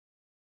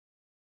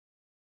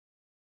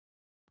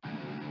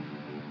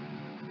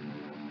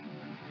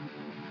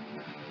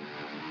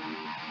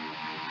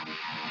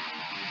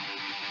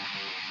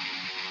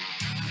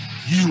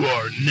You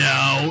are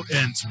now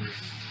entering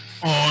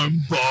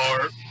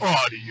Armbar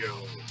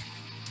Audio.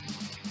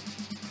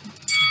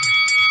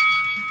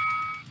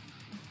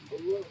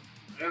 Hello,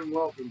 and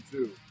welcome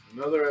to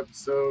another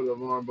episode of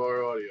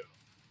Armbar Audio.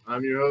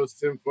 I'm your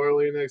host, Tim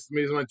Farley, and next to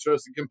me is my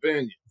trusted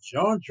companion,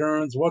 John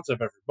Jones. What's up,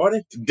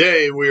 everybody?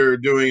 Today we are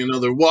doing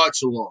another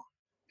watch-along.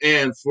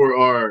 And for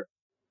our,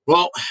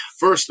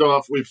 first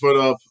off, we put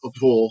up a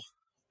poll,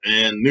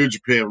 and New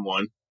Japan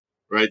won.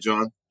 Right,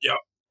 John? Yeah.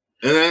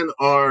 And then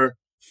our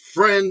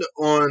friend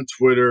on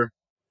Twitter,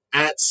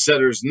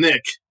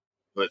 @SettersNick,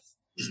 but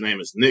his name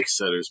is Nick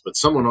Setters, but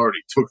someone already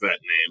took that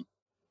name.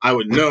 I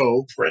would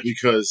know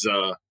because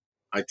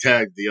I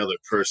tagged the other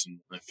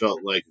person. I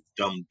felt like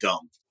dumb.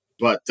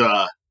 But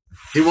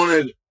he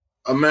wanted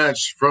a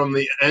match from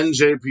the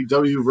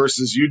NJPW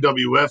versus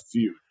UWF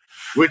feud,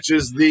 which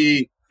is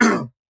the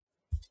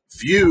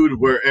feud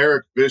where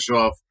Eric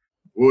Bischoff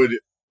would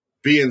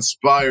be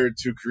inspired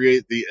to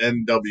create the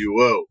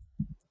NWO.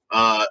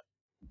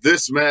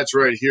 This match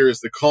right here is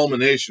the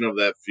culmination of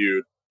that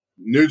feud.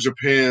 New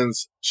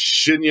Japan's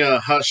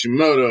Shinya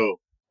Hashimoto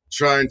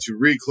trying to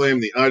reclaim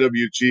the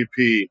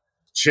IWGP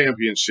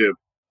Championship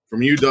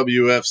from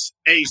UWF's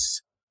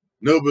ace,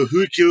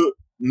 Nobuhiko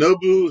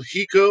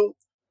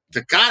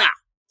Takada.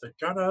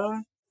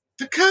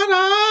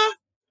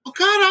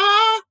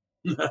 Okada.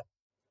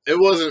 It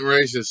wasn't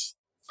racist,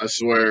 I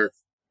swear.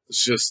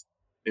 It's just,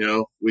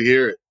 we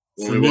hear it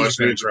when we watch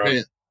New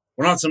Japan.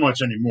 Well, not so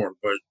much anymore,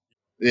 but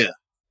yeah.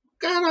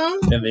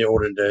 In the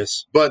olden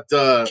days. But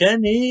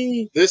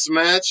Kenny, this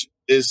match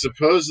is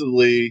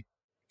supposedly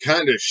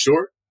kind of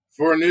short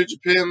for a New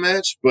Japan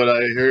match, but I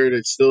heard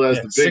it still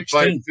has the big 16.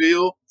 Fight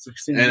feel,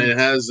 16 and it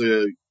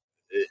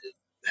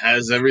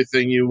has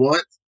everything you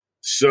want.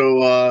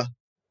 So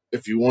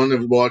if you want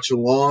to watch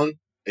along,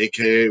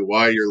 aka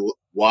why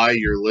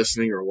you're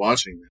listening or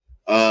watching,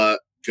 go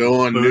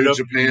on New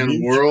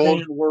Japan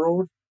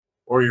World,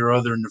 or your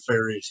other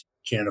nefarious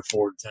can't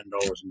afford $10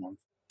 a month.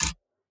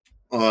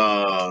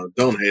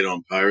 Don't hate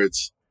on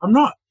pirates. I'm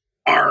not.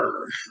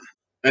 Arr.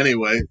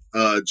 Anyway,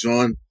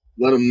 John,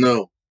 let them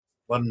know.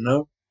 Let them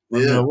know?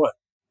 Let them know what?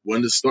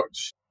 When to start.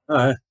 All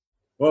right.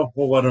 Well,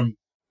 we'll let them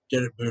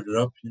get it booted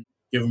up.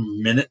 Give them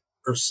a minute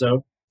or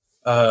so.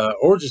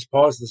 Or just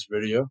pause this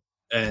video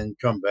and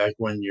come back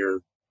when you're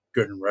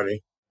good and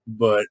ready.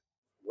 But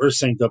we're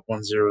synced up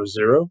on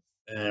 0-0,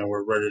 and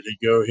we're ready to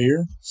go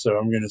here. So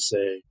I'm going to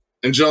say...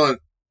 And John.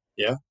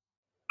 Yeah?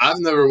 I've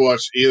never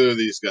watched either of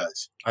these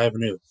guys. I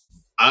haven't either.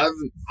 I've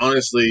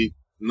honestly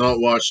not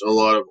watched a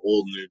lot of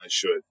old news. I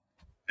should.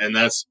 And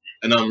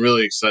I'm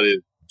really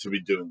excited to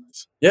be doing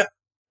this. Yeah.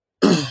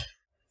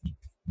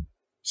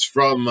 It's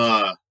from,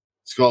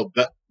 it's called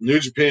New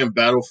Japan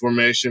Battle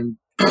Formation.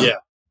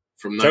 Yeah.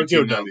 From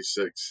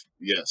 1996.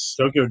 Yes.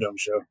 Tokyo Dome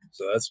show.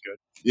 So that's good.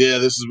 Yeah,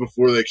 this is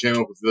before they came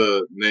up with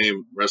the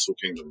name Wrestle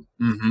Kingdom.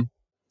 Mm-hmm.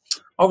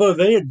 Although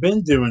they had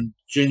been doing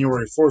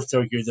January 4th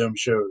Tokyo Dome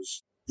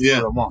shows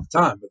for a long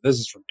time, but this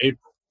is from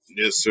April.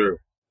 Yes, sir.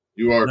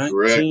 You are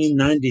correct.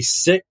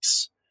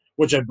 1996,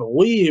 which I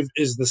believe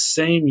is the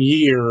same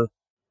year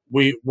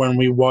when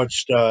we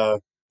watched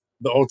the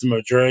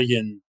Ultimo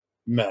Dragon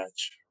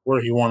match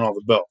where he won all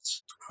the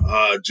belts.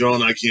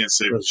 John, I can't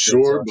say for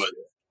sure, but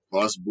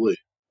possibly.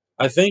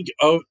 I think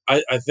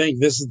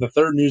this is the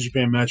third New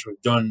Japan match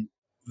we've done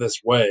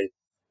this way,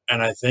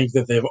 and I think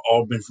that they've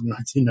all been from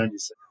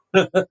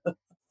 1996.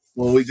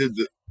 Well, we did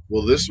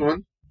this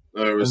one.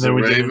 And then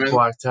we did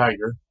Black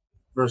Tiger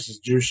versus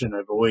Jushin,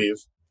 I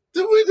believe.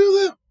 Did we do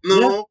that?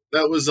 No,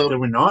 that was Did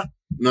we not?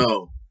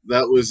 No,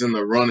 that was in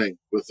the running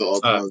with the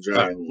Ultimo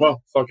Dragon.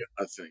 Well, fuck it.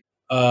 I think.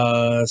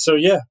 So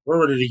yeah, we're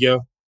ready to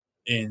go.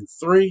 In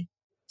 3,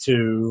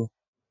 2,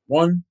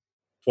 1,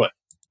 play.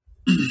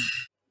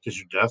 Because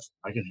you're deaf,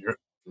 I can hear it.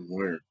 From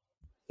where?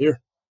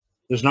 Here.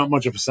 There's not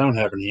much of a sound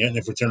happening yet, and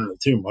if we turn it up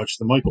too much,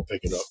 the mic will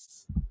pick it up.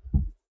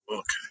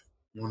 Okay.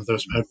 You want to throw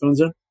some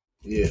headphones in?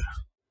 Yeah.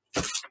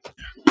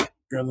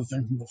 Grab the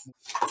thing from the floor.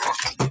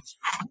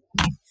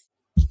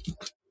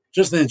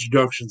 Just the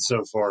introduction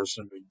so far is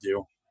no big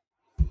deal.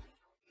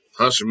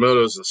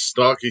 Hashimoto's a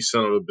stocky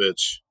son of a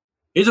bitch.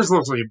 He just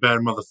looks like a bad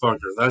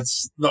motherfucker.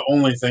 That's the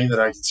only thing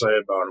that I can say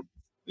about him.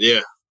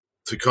 Yeah.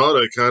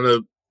 Takada kind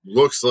of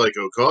looks like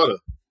Okada.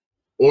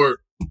 Or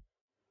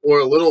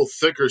a little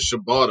thicker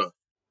Shibata.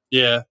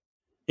 Yeah.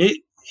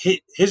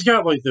 He's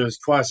got like those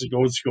classic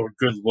old school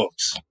good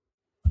looks.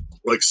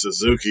 Like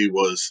Suzuki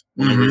was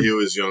whenever he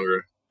was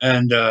younger.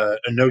 And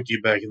Inoki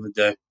back in the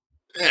day.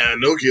 Yeah,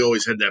 Inoki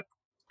always had that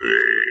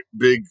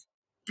big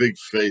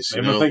face.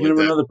 I'm thinking of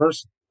another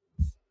person.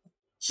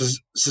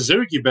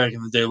 Suzuki back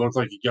in the day looked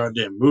like a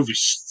goddamn movie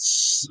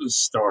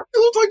star. He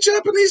looked like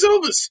Japanese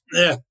Elvis.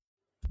 Yeah.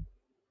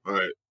 All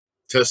right.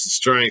 Test of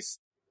strength.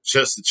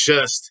 Chest to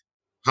chest.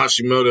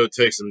 Hashimoto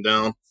takes him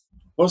down.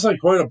 Looks like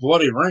quite a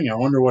bloody ring. I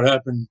wonder what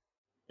happened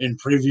in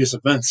previous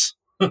events.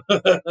 I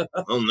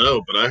don't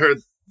know, but I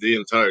heard the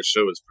entire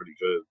show is pretty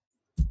good.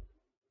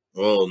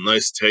 Oh,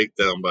 nice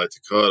takedown by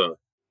Takada.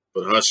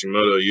 But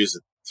Hashimoto used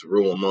it to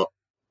rule him up.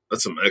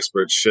 That's some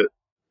expert shit.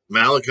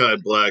 Malachi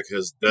Black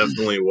has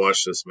definitely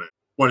watched this match.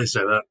 Why do you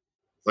say that?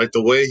 Like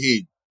the way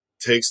he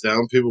takes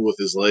down people with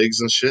his legs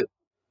and shit.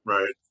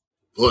 Right.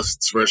 Plus,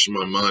 it's fresh in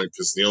my mind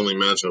because the only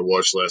match I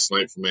watched last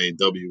night from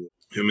AEW,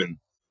 him and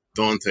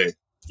Dante.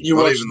 You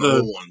Not watched even the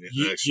whole one,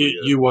 actually.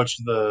 you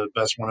watched the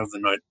best one of the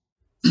night.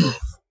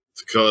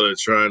 Dakota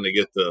trying to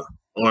get the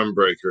arm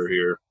breaker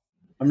here.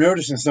 I'm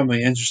noticing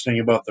something interesting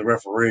about the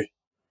referee.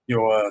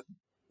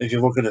 If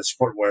you look at his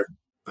footwear.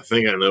 I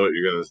think I know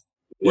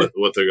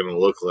what they're gonna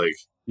look like.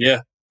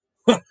 Yeah.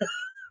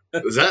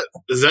 Is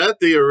that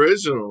the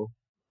original?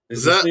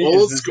 Is that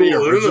old school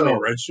Uno?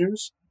 Red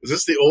shoes? Is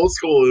this the old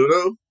school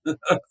Uno?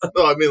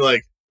 No, I mean,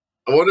 like,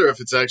 I wonder if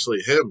it's actually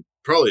him.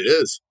 Probably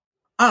is.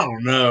 I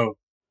don't know.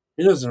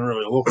 He doesn't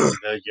really look like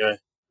that guy.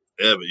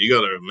 Yeah, but you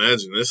gotta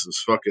imagine this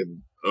is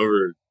fucking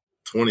over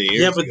 20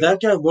 years Yeah, but ago.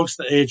 that guy looks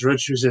the age Red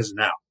Shoes is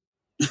now.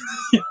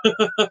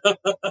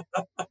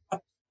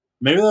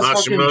 Maybe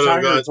that's fucking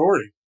Tiger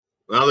Tori.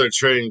 Now they're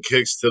trading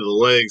kicks to the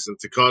legs, and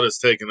Takada's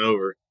taking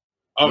over.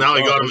 Oh, now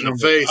he got him in the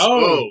face.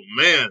 Oh,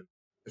 man.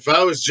 If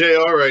I was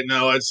JR right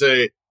now, I'd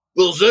say,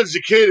 those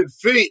educated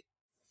feet.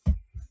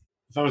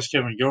 If I was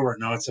Kevin Gill right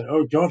now, I'd say,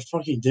 oh, God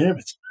fucking damn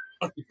it.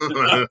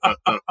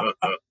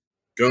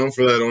 Going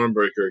for that arm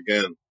breaker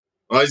again.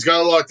 Oh, he's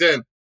got it locked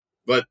in.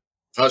 But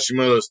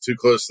Hashimoto's too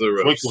close to the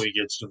ropes. Quickly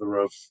gets to the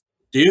rope.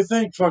 Do you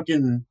think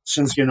fucking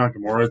Shinsuke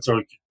Nakamura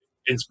took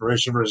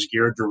inspiration for his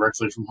gear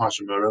directly from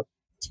Hashimoto?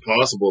 It's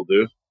possible,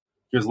 dude.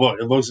 Because look,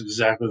 it looks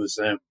exactly the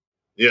same.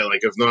 Yeah,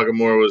 like if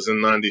Nakamura was in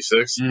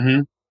 96.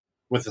 Mm-hmm.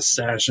 With the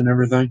sash and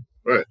everything.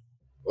 Right.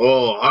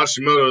 Oh,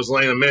 Hashimoto's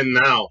laying him in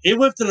now. He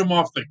lifted him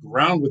off the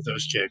ground with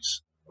those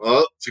kicks.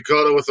 Oh,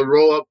 Takada with a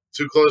roll up,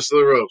 too close to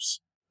the ropes.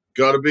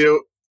 Gotta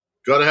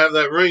have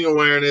that ring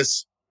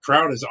awareness.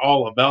 Crowd is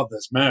all about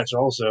this match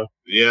also.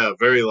 Yeah,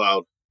 very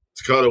loud.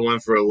 Takada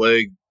went for a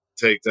leg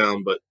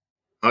takedown, but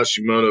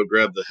Hashimoto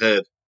grabbed the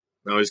head.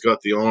 Now he's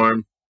got the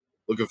arm.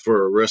 Looking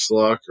for a wrist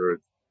lock or a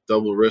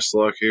double wrist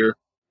lock here.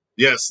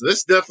 Yes,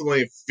 this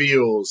definitely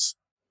feels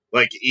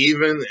like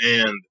even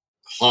and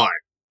hot.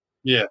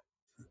 Yeah.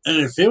 And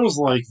it feels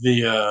like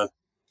the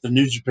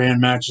New Japan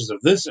matches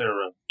of this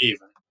era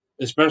even.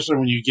 Especially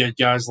when you get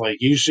guys like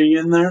Ishii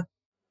in there.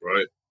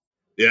 Right.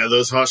 Yeah,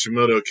 those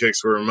Hashimoto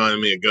kicks were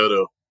reminding me of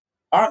Goto.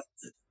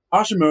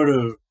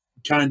 Hashimoto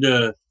kind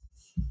of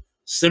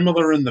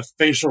similar in the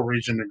facial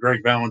region to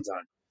Greg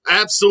Valentine.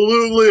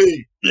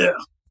 Absolutely. Yeah.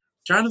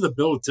 Kind of the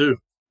build, too.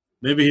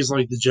 Maybe he's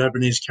like the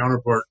Japanese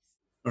counterpart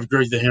of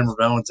Greg the Hammer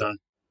Valentine.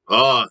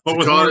 Oh,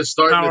 Takada's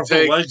starting to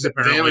take legs,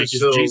 damage to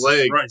the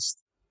leg.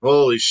 Christ.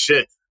 Holy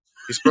shit.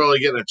 He's probably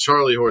getting a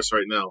Charlie horse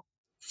right now.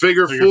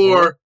 Figure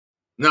four.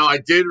 Now, I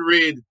did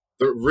read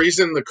the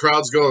reason the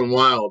crowd's going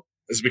wild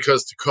is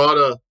because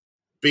Takada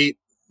beat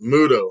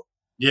Muto.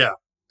 Yeah.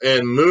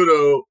 And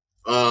Muto,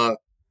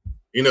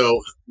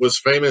 was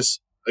famous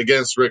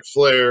against Ric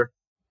Flair.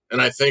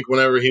 And I think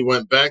whenever he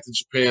went back to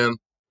Japan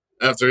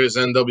after his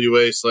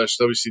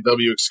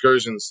NWA/WCW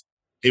excursions,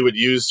 he would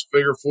use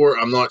figure four.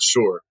 I'm not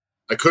sure.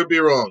 I could be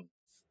wrong.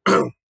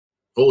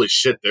 Holy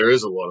shit, there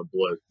is a lot of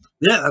blood.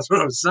 Yeah, that's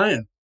what I was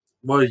saying.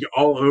 Like,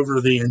 all over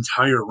the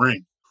entire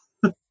ring.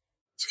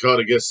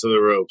 Takada gets to the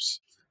ropes.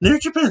 New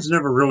Japan's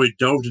never really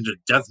delved into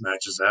death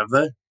matches, have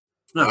they?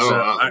 No,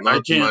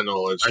 not to my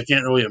knowledge. I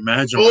can't really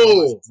imagine where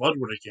all this blood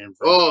would have came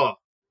from. Oh,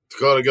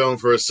 Takada going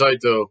for a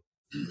Saito,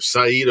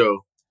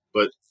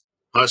 but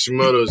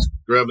Hashimoto's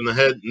grabbing the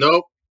head.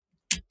 Nope.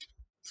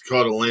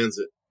 Takada lands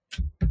it.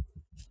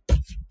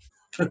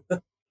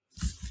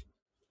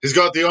 He's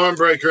got the arm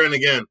breaker in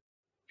again.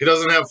 He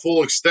doesn't have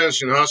full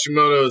extension.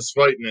 Hashimoto is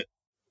fighting it.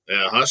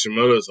 Yeah,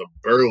 Hashimoto's a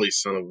burly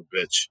son of a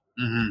bitch.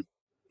 Mm-hmm.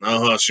 Now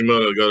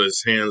Hashimoto got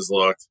his hands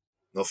locked.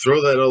 Now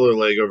throw that other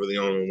leg over the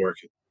arm and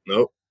work it.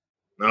 Nope.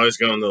 Now he's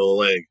going to the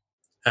leg.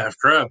 Half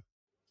crab.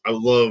 I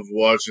love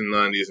watching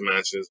 90s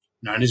matches.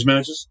 90s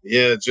matches?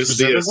 Yeah, just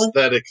the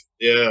aesthetic.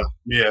 Yeah.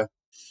 Yeah.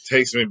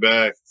 Takes me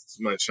back to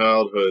my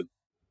childhood.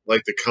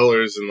 Like the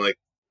colors and like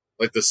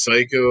the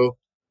Psycho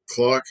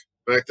clock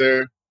back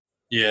there.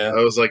 Yeah.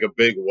 That was like a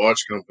big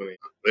watch company.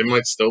 They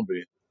might still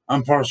be.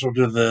 I'm partial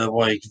to the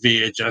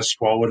VHS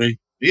quality.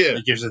 Yeah.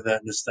 It gives it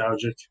that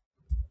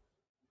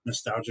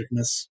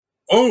nostalgicness.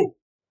 Oh!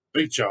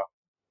 Big chop.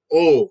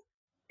 Oh.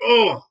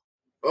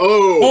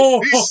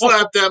 He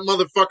slapped that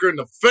motherfucker in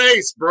the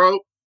face, bro.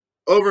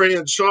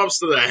 Overhand chops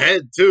to the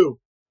head, too.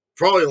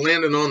 Probably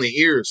landing on the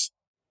ears.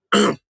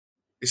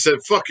 He said,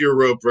 fuck your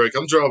rope break.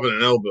 I'm dropping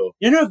an elbow.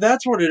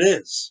 That's what it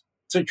is.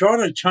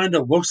 Takada kind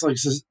of looks like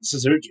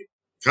Suzuki.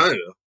 Kind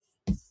of.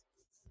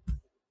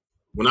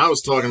 When I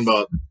was talking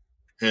about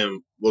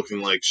him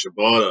looking like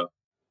Shibata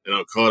and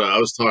Okada, I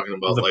was talking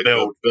about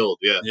the build.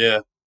 Yeah. Yeah.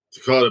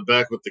 Takada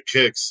back with the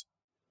kicks.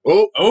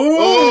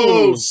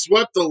 Oh,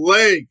 swept the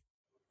leg.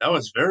 That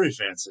was very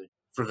fancy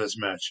for this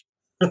match.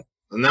 And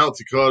now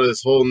Takada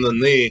is holding the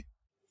knee.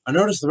 I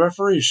noticed the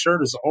referee's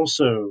shirt is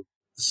also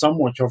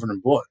somewhat covered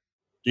in blood.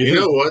 You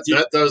know what?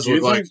 That does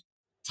look like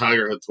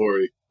Tiger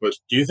Hattori. But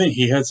do you think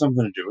he had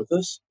something to do with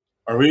this?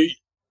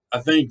 I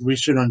think we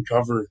should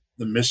uncover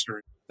the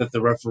mystery that the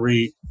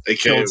referee AKA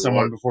killed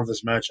someone what? before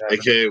this match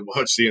happened. AKA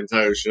watch the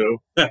entire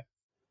show.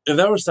 If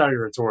that was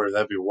Tiger Hattori,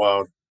 that'd be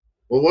wild.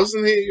 Well,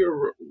 wasn't he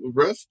your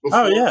ref before?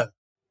 Oh, yeah.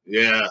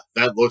 Yeah,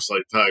 that looks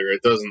like Tiger.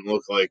 It doesn't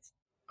look like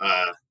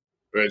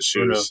Red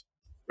Shoes.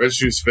 Red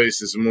Shoes'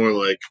 face is more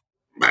like,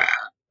 bah.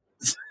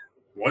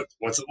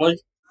 What's it like?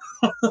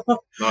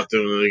 Not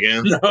doing it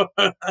again.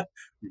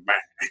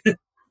 No.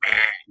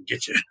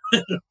 Get you.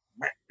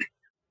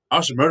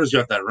 Hashimoto's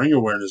got that ring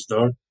awareness,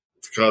 dog.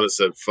 Takada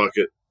said, fuck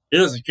it. He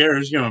doesn't care.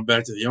 He's going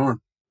back to the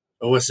arm,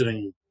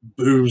 eliciting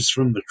boos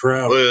from the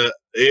crowd. Look at that.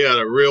 He had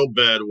a real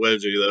bad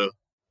wedgie, though.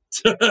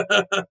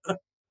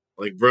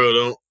 Like, bro,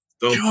 don't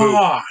poop.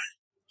 God.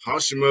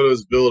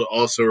 Hashimoto's build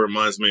also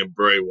reminds me of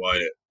Bray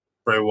Wyatt.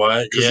 Bray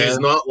Wyatt, Because he's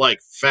not, like,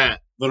 fat,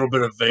 little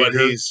bit of Vader.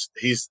 but he's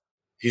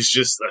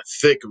just a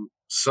thick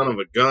son of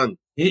a gun.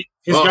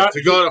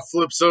 Takada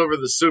flips over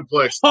the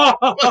suplex.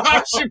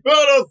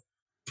 Hashimoto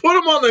put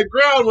him on the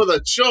ground with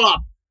a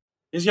chop.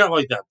 He's got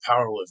like that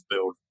powerlift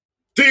build.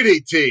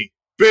 DDT.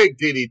 Big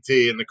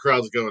DDT, and the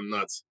crowd's going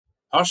nuts.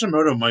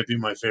 Hashimoto might be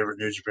my favorite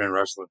New Japan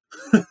wrestler.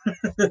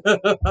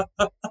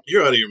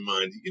 You're out of your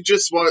mind. You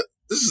just watch.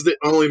 This is the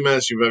only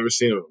match you've ever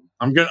seen of him.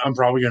 I'm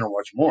probably gonna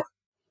watch more.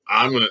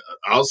 I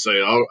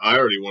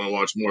already want to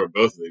watch more of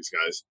both of these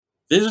guys.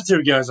 These are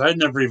two guys I'd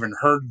never even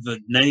heard the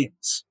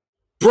names.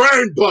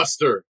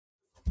 Brainbuster.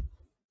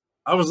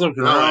 I was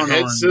looking around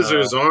head on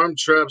scissors, arm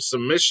trap,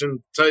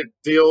 submission type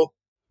deal.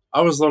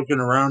 I was looking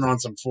around on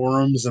some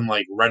forums and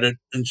like Reddit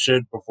and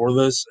shit before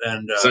this,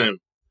 and Same.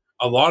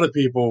 A lot of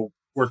people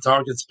were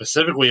talking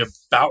specifically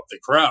about the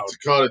crowd.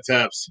 Takada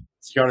taps.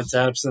 Takada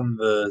taps, and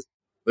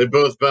They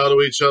both bow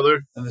to each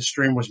other. the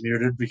stream was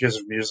muted because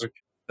of music.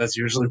 That's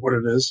usually what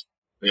it is.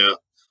 Yeah.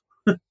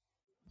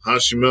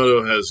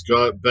 Hashimoto has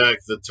got back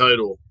the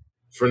title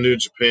for New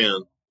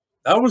Japan.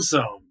 That was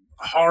some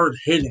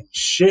hard-hitting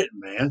shit,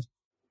 man.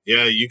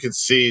 Yeah, you could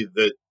see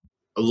that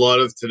a lot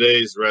of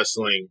today's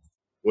wrestling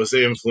was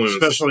influenced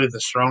Especially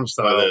the strong by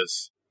style.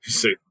 this. You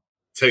say,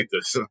 take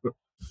this.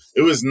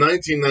 It was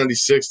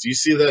 1996. Do you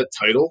see that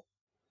title?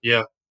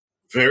 Yeah.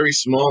 Very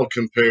small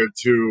compared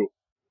to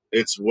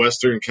its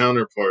Western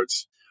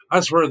counterparts. I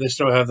swear they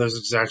still have those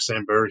exact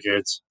same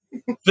barricades.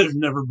 They've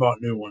never bought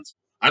new ones.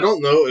 I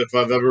don't know if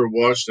I've ever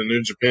watched a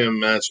New Japan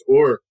match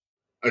or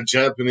a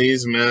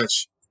Japanese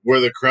match where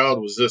the crowd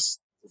was just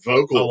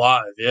vocal.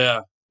 Alive,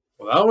 yeah.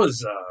 Well, that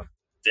was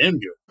damn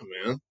good. Oh,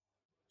 man.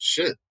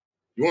 Shit.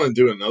 You want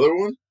to do another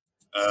one?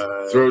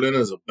 Throw it in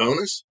as a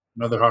bonus?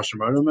 Another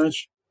Hashimoto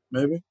match,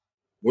 maybe?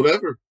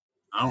 Whatever.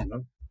 I don't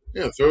know.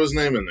 Yeah, throw his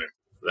name in there.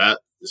 That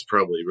is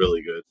probably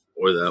really good.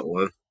 Or that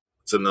one.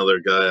 It's another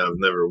guy I've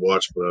never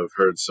watched, but I've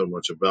heard so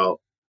much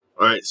about.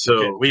 All right, so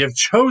Okay, we have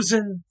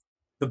chosen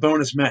the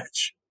bonus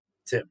match,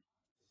 Tim.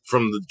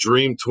 from the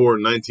Dream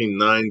Tour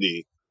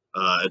 1990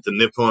 at the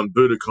Nippon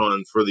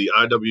Budokan for the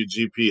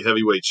IWGP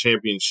Heavyweight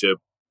Championship,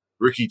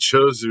 Riki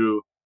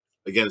Chozu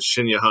against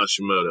Shinya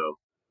Hashimoto.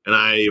 And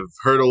I've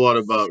heard a lot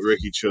about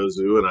Riki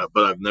Chozu,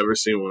 but I've never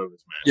seen one of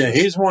his matches.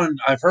 Yeah, he's one.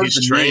 I've heard He's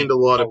the trained name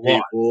a lot of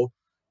people,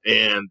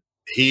 and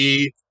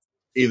he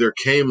either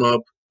came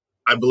up,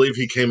 I believe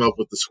he came up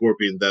with the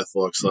Scorpion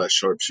Deathlock /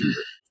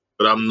 Sharpshooter,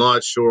 but I'm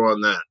not sure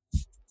on that.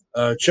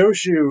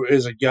 Choshu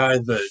is a guy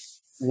that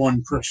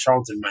one Chris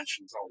Charlton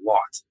mentions a lot.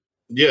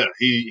 Yeah,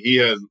 he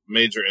had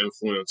major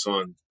influence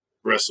on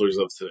wrestlers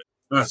of today.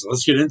 All right, so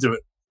let's get into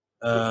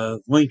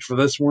it. Link for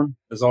this one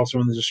is also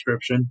in the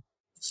description.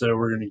 So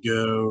we're going to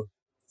go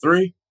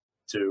 3,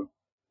 2,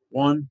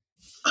 1.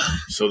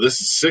 So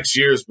this is 6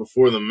 years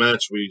before the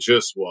match we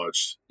just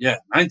watched. Yeah,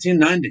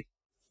 1990,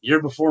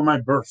 year before my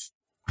birth.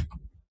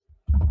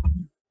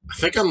 I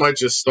think I might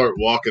just start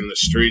walking the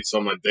streets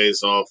on my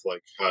days off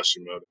like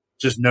Hashimoto.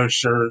 Just no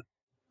shirt,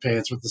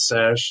 pants with the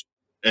sash,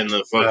 And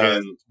the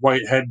fucking...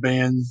 white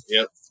headband.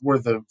 Yep. Where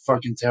the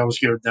fucking tails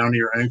go down to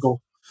your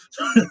ankle.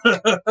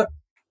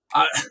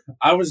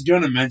 I was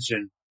going to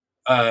mention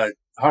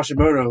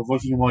Hashimoto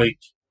looking like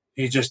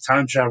he just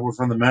time traveled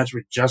from the match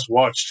we just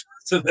watched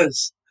to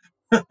this.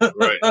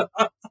 Right.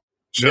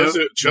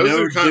 Chozu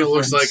kind of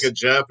looks difference. like a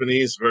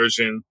Japanese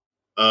version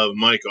of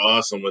Mike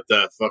Awesome with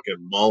that fucking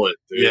mullet,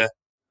 dude. Yeah.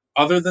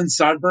 Other than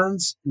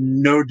sideburns,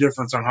 no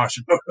difference on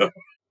Hashimoto.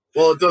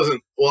 Well, it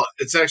doesn't. Well,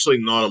 it's actually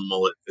not a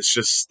mullet. It's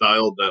just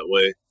styled that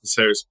way. His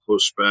hair's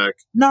pushed back.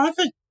 No, I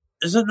think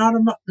is it not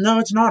a? No,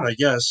 it's not. I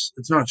guess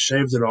it's not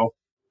shaved at all.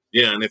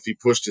 Yeah, and if he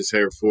pushed his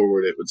hair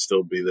forward, it would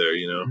still be there.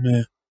 You know,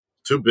 Yeah.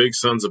 two big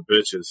sons of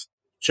bitches.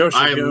 Choshi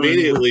I going with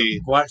immediately-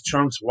 the black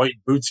trunks, white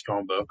boots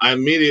combo. I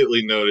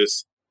immediately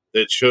noticed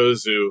that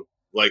Chozu,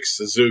 like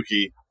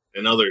Suzuki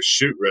and other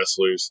shoot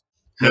wrestlers,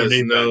 No has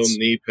knee no pads.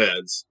 knee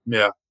pads.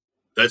 Yeah,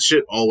 That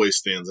shit always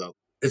stands out.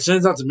 it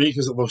stands out to me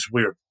because it looks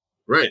weird.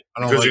 Right.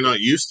 I don't Because like you're not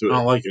used to it. I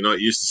don't like You're not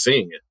used to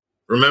seeing it.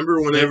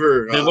 Remember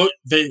whenever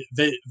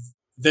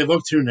They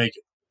look too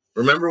naked.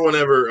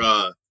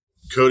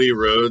 Cody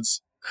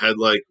Rhodes had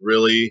like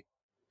really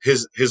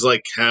his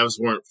like calves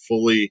weren't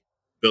fully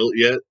built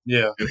yet,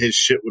 Yeah, and his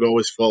shit would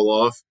always fall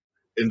off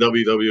in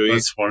WWE.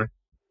 that's funny.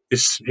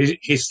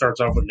 He starts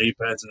off with knee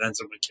pads and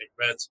ends up with kick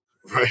pads.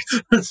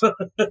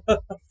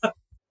 Right.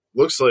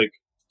 Looks like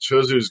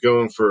Chozu's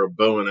going for a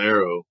bow and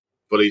arrow,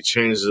 but he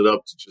changed it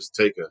up to just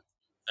take a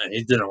And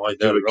he didn't like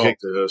that at all. kick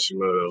to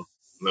Hashimoto.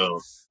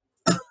 No.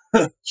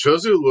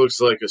 Chozu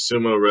looks like a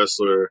sumo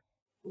wrestler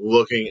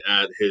looking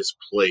at his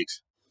plate.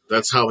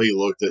 That's how he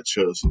looked at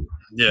Chozu.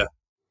 Yeah.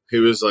 He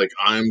was like,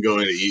 I'm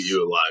going to eat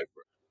you alive,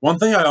 bro. One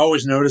thing I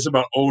always notice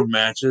about old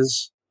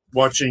matches,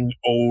 watching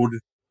old,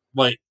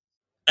 like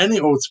any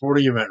old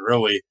sporting event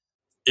really,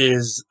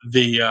 is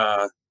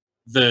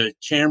the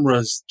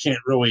cameras can't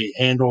really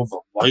handle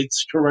the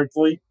lights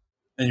correctly,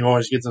 and you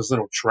always get those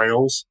little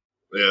trails.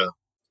 Yeah.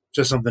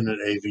 Just something that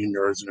AV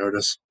nerds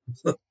notice.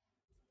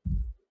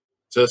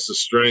 Test of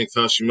strength.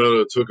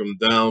 Hashimoto took him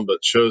down,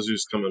 but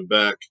Chozu's coming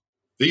back.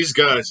 These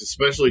guys,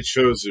 especially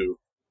Chozu,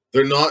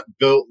 they're not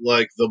built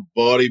like the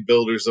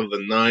bodybuilders of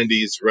the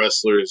 90s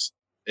wrestlers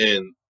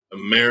in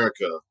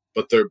America,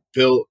 but they're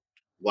built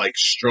like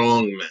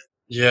strong men.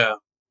 Yeah.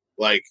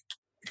 Like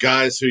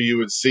guys who you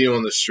would see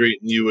on the street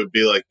and you would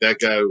be like, that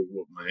guy would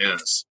whoop my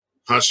ass.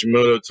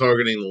 Hashimoto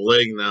targeting the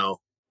leg now.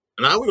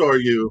 And I would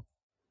argue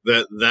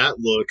that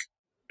look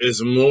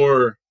is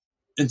more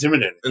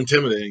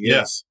intimidating.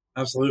 Yes.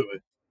 Yeah, absolutely.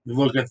 You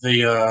look at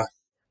the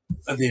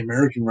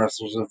American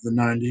wrestlers of the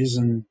 90s,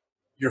 and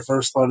your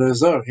first thought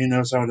is, oh, he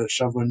knows how to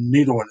shove a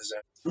needle in his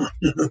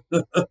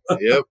head.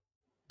 Yep.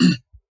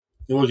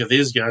 You look at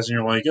these guys, and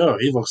you're like, oh,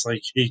 he looks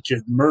like he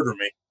could murder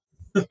me.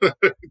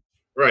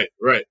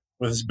 Right.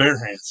 With his bare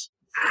hands.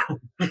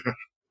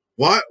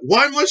 Why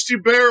must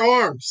you bare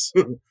arms?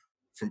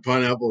 From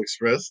Pineapple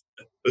Express.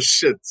 This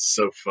shit's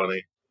so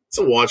funny. It's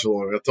a watch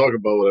along. I talk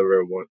about whatever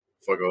I want.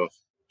 Fuck off.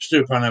 Just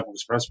do a Pineapple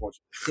Express watch.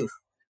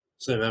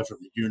 Save that for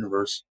the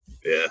universe.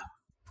 Yeah.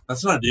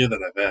 That's an idea that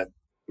I've had.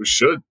 We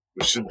should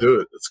do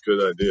it. That's a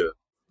good idea.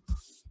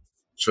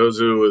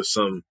 Chozu with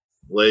some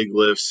leg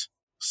lifts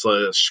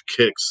 /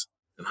 kicks,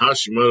 and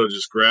Hashimoto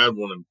just grabbed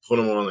one and put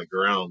him on the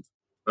ground.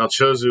 Now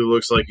Chozu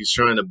looks like he's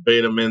trying to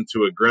bait him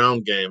into a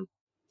ground game.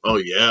 Oh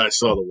yeah, I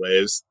saw the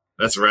waves.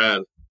 That's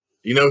rad.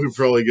 You know who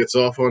probably gets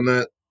off on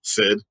that?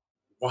 Sid.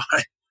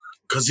 Why?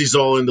 Because he's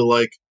all into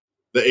like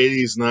the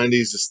 80s,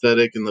 90s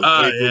aesthetic and the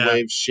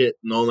vaporwave shit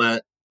and all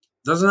that.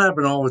 Doesn't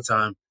happen all the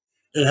time.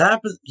 It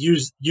happens.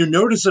 You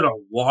notice it a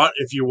lot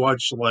if you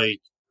watch like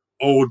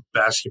old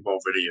basketball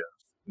videos.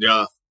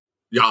 Yeah.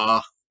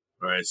 All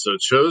right. So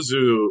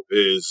Chozu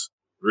is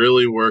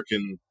really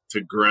working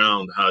to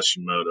ground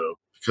Hashimoto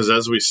because,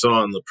 as we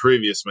saw in the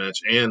previous match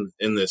and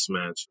in this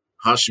match,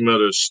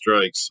 Hashimoto's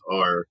strikes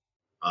are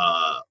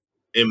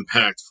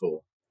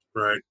impactful.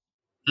 Right.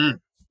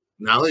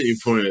 Now that you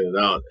pointed it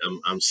out,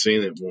 I'm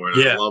seeing it more,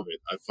 and I love it.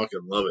 I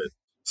fucking love it.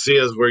 See,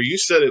 as where you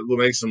said it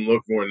makes him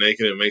look more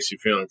naked, it makes you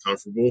feel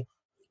uncomfortable.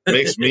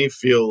 Makes me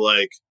feel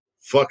like,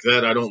 fuck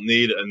that, I don't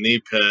need a knee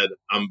pad,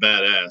 I'm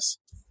badass.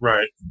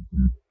 Right.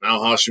 Now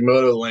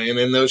Hashimoto laying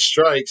in those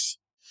strikes.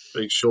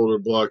 Big shoulder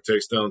block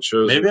takes down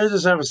Chozu. Maybe I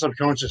just have a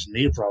subconscious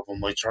knee problem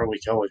like Charlie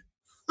Kelly.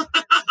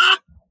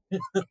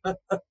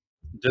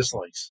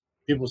 Dislikes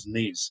people's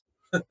knees.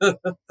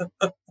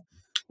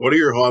 What are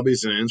your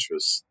hobbies and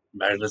interests?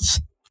 Magnets.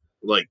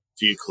 Like,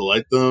 do you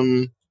collect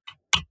them?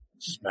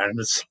 Just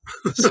magnets.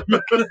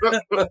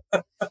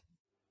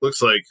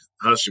 Looks like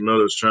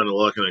Hashimoto's trying to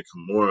lock in a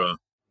Kimura.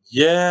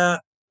 Yeah,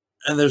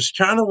 and there's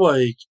kind of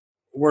like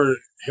where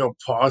he'll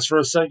pause for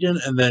a second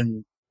and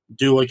then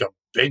do like a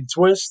big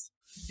twist.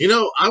 You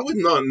know, I would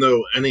not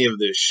know any of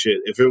this shit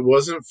if it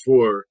wasn't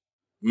for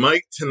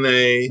Mike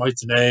Tenay,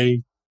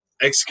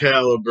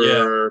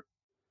 Excalibur,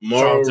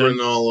 Mauro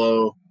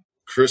Ranallo,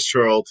 Chris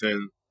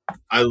Charlton.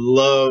 I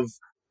love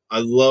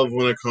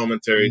when a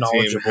commentary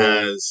team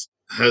has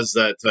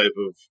that type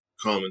of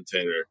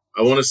commentator.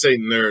 I want to say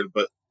nerd,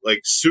 but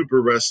like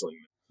super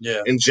wrestling.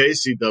 Yeah. In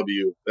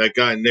JCW, that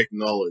guy Nick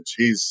Knowledge,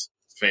 he's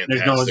fantastic.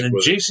 Nick Knowledge in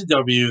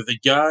JCW, the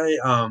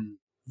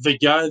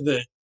guy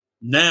that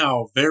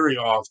now very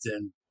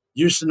often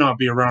used to not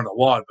be around a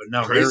lot, but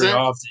now very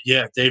often,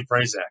 Dave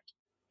Prazak.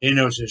 He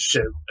knows his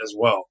shit as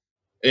well.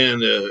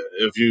 And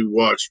if you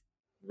watch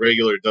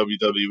regular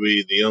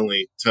WWE, the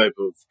only type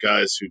of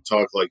guys who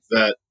talk like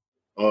that,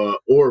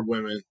 or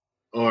women,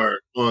 are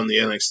on the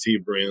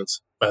NXT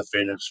brands. Beth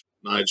Phoenix.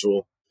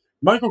 Nigel.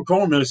 Michael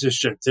Cole knows his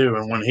shit too,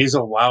 and when he's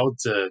allowed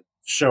to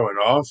show it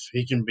off,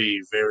 he can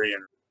be very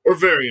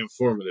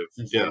informative.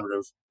 Yeah.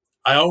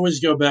 I always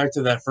go back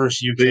to that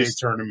first UK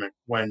tournament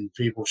when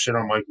people shit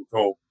on Michael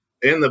Cole.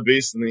 And the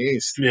Beast in the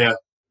East. Yeah.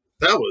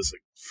 That was a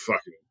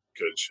fucking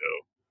good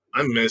show.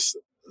 I miss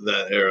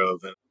that era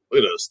of it.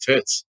 Look at those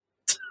tits.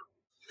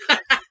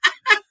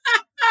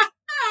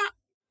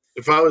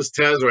 If I was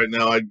Taz right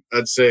now,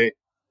 I'd say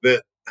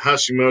that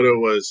Hashimoto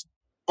was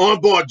on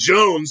board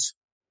Jones.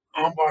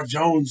 On board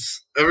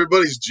Jones.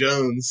 Everybody's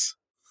Jones.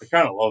 I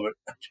kind of love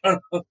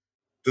it.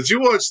 Did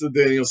you watch the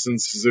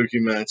Danielson-Suzuki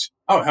match?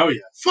 Oh, hell yeah.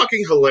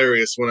 Fucking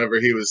hilarious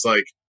whenever he was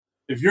like,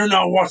 if you're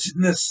not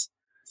watching this,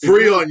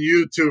 free on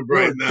YouTube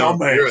right now,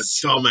 dumbass. You're a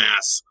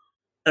dumbass.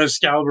 And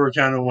Excalibur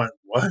kind of went,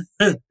 what?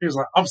 He was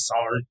like, I'm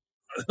sorry.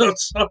 But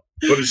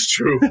it's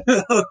true.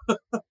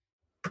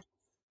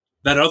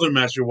 that other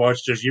match we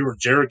watched, if you were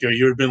Jericho,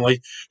 you would have been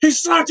like, he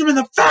slapped him in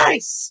the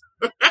face!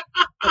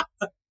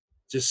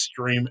 Just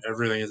scream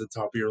everything at the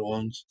top of your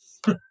lungs.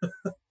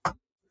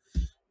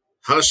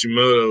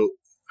 Hashimoto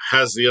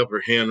has the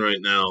upper hand right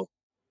now,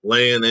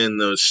 laying in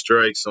those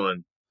strikes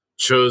on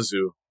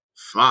Chozu.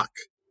 Fuck.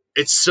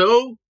 It's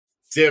so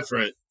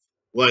different.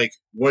 Like,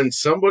 when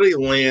somebody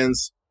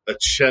lands a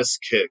chest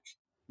kick,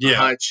 a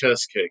high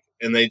chest kick,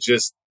 and they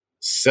just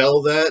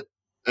sell that,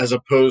 as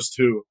opposed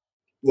to,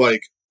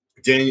 like,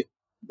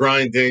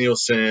 Bryan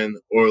Danielson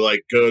or,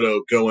 like,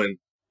 Goto going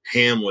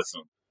ham with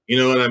them. You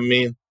know what I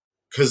mean?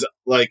 Because,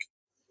 like,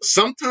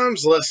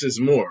 sometimes less is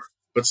more,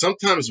 but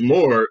sometimes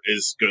more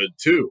is good,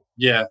 too.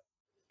 Yeah.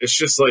 It's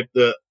just like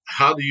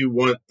how do you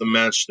want the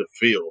match to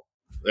feel?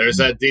 There's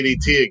that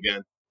DDT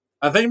again.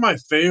 I think my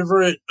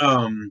favorite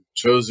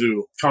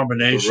Chozu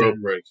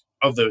combination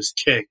of those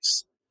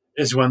kicks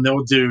is when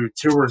they'll do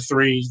 2 or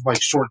 3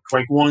 like short,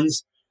 quick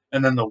ones,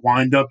 and then the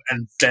wind up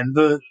and then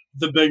the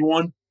big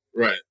one.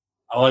 Right.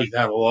 I like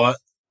that a lot.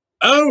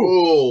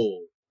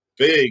 Oh,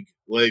 big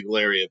leg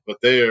lariat,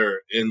 but they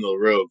are in the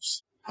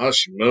ropes.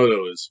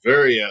 Hashimoto is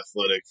very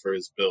athletic for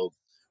his build.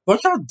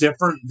 Look how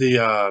different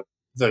the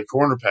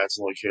corner pads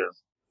look here.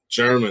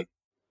 German.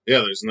 Yeah,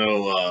 there's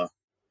no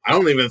I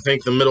don't even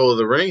think the middle of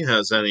the ring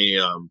has any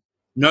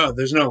no,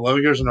 there's no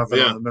logos or nothing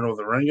on the middle of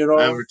the ring at all.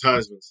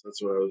 Advertisements. That's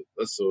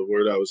the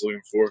word I was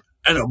looking for.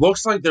 And it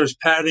looks like there's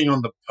padding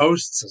on the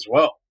posts as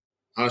well.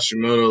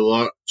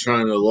 Hashimoto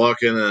trying to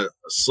lock in a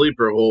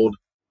sleeper hold.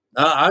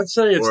 I'd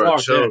say it's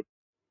locked in.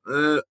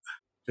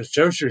 Because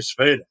Joshu's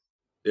fading.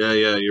 Yeah,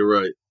 you're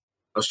right.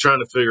 I was trying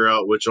to figure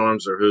out which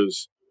arms are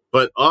whose.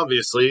 But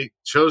obviously,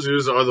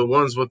 Chozu's are the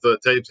ones with the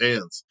taped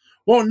hands.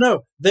 Well,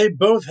 no, they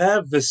both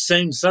have the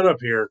same setup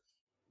here,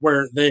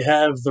 where they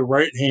have the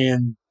right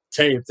hand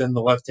taped and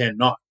the left hand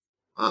not.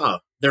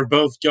 Ah. They're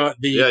both got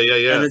the...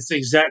 Yeah. And it's the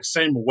exact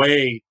same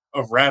way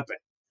of wrapping.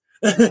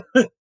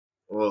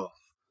 Well,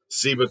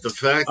 see, but the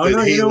fact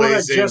that he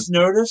lays in... just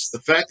noticed? The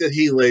fact that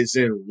he lays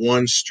in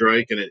one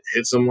strike and it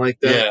hits him like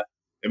that,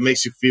 it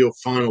makes you feel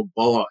final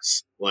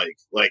boss, like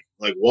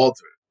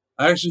Walter.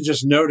 I actually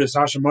just noticed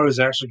Hashimoto's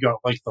actually got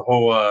like the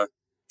whole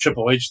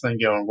Triple H thing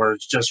going, where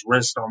it's just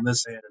wrist on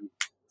this hand and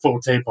full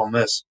tape on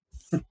this.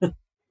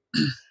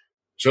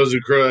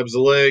 Chozu grabs the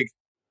leg,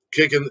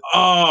 kicking.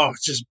 Oh,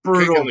 just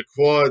brutal. Kicking the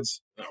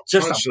quads.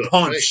 Just a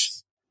punch.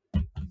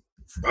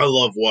 I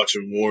love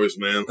watching wars,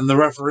 man. And the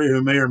referee,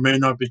 who may or may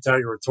not be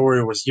Tiger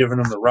Vittoria, was giving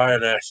him the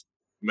riot act.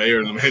 May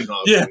or may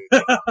not. Yeah.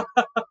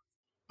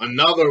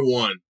 Another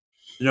one.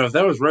 You know, if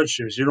that was Red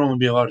Shoes, you'd only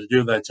be allowed to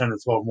do that 10 or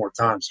 12 more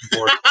times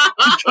before.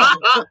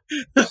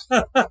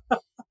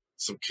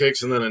 Some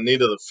kicks and then a knee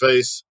to the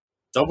face.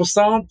 Double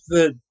stomp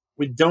that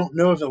we don't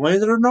know if it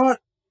landed or not,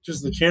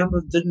 because the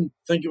camera didn't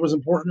think it was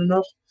important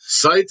enough.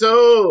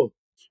 Saito!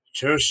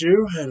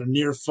 Choshu had a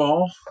near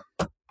fall.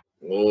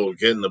 Oh,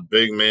 getting the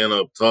big man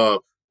up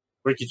top.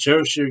 Riki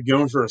Choshu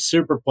going for a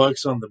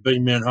superplex on the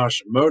big man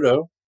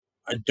Hashimoto.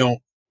 I don't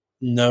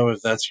know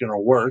if that's going to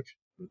work.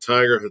 And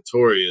Tiger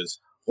Hattori is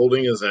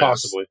holding his ass.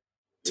 Possibly.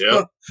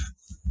 Yep.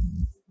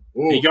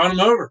 He got him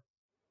over.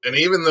 And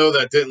even though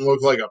that didn't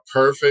look like a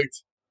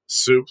perfect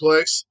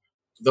suplex,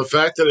 the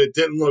fact that it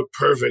didn't look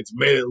perfect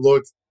made it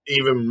look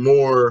even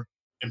more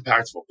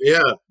impactful.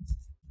 Yeah.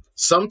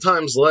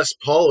 Sometimes less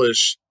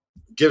polish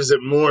gives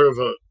it more of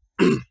a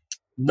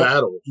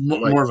battle.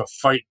 More of a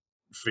fight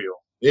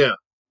feel. Yeah.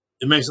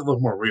 It makes it look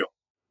more real.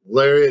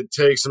 Lariat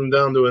takes him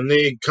down to a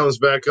knee, comes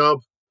back up.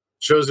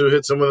 Chozu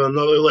hits him with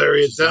another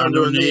lariat down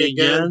to a knee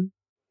again.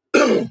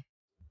 That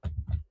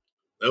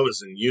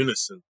was in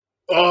unison.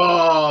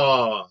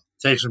 Oh!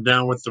 Takes him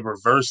down with the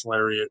reverse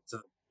lariat to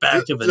the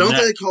back of the neck. Don't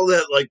they call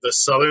that like the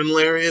southern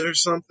lariat or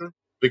something?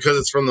 Because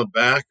it's from the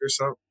back or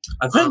something?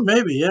 I think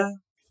maybe, yeah.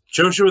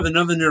 Choshu with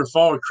another near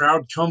fall.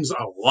 Crowd comes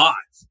alive.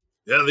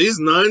 Yeah, these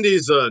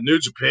 90s New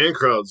Japan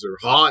crowds are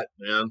hot,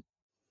 man.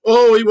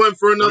 Oh, he went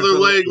for another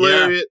leg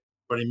lariat.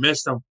 But he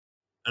missed him.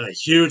 And a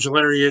huge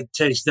lariat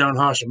takes down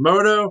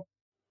Hashimoto.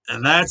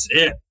 And that's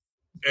it.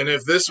 And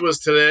if this was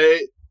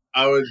today,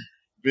 I would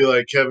be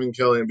like Kevin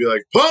Kelly and be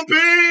like,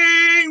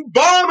 Pumping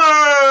Bomber!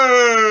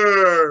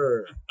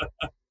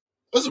 That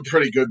was a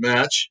pretty good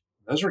match.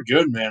 Those were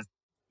good, man.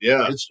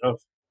 Yeah. Good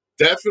stuff.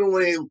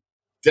 Definitely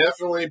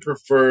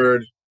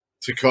preferred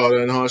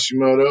Takada and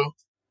Hashimoto.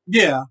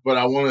 Yeah. But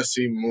I want to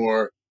see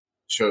more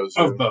Chozu.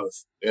 Of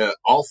both. Yeah,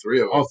 all three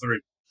of them. All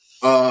three.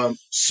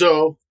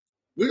 So,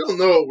 we don't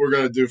know what we're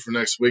going to do for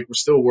next week. We're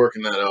still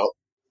working that out.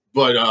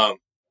 But,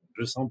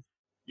 do something.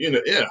 You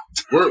know, yeah.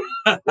 We're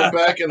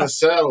back in the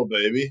saddle,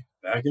 baby.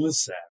 Back in the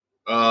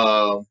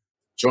saddle.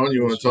 John,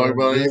 you want to talk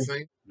about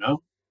anything?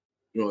 No.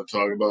 You want to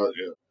talk about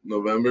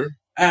November?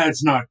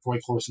 It's not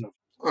quite close enough.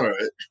 All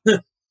right.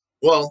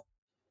 Well,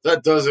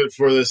 that does it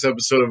for this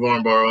episode of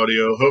Armbar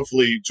Audio.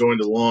 Hopefully you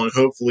joined along.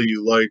 Hopefully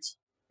you liked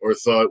or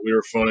thought we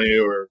were funny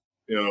or,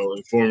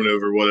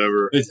 informative or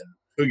whatever.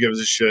 Who gives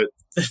a shit?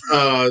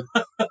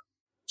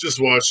 Just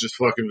watch this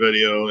fucking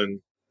video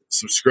and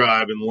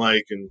subscribe and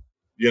like and,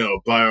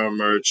 buy our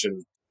merch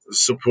and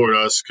support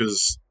us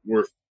because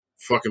we're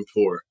fucking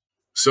poor.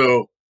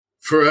 So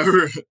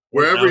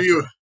wherever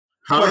you,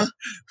 huh?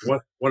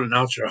 What an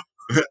outro.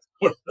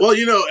 Well,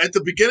 you know, at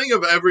the beginning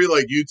of every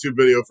like YouTube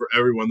video for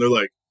everyone, they're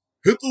like,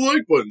 hit the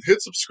like button,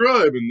 hit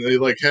subscribe, and they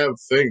like have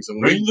things,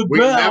 and we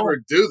never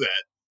do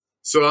that.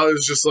 So I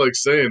was just like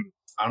saying,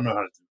 I don't know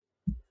how to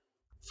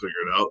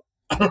figure it out.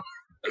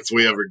 If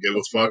we ever give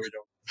a fuck.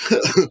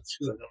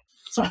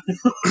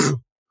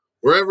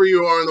 Wherever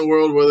you are in the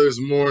world, whether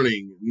it's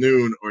morning,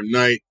 noon, or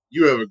night,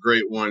 you have a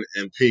great one,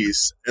 and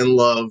peace and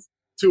love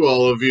to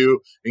all of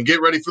you. And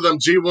get ready for them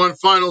G1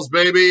 finals,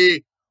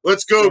 baby.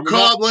 Let's go,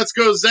 Cobb. Let's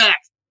go, Zach.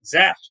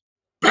 Zach.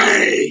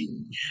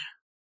 Bang!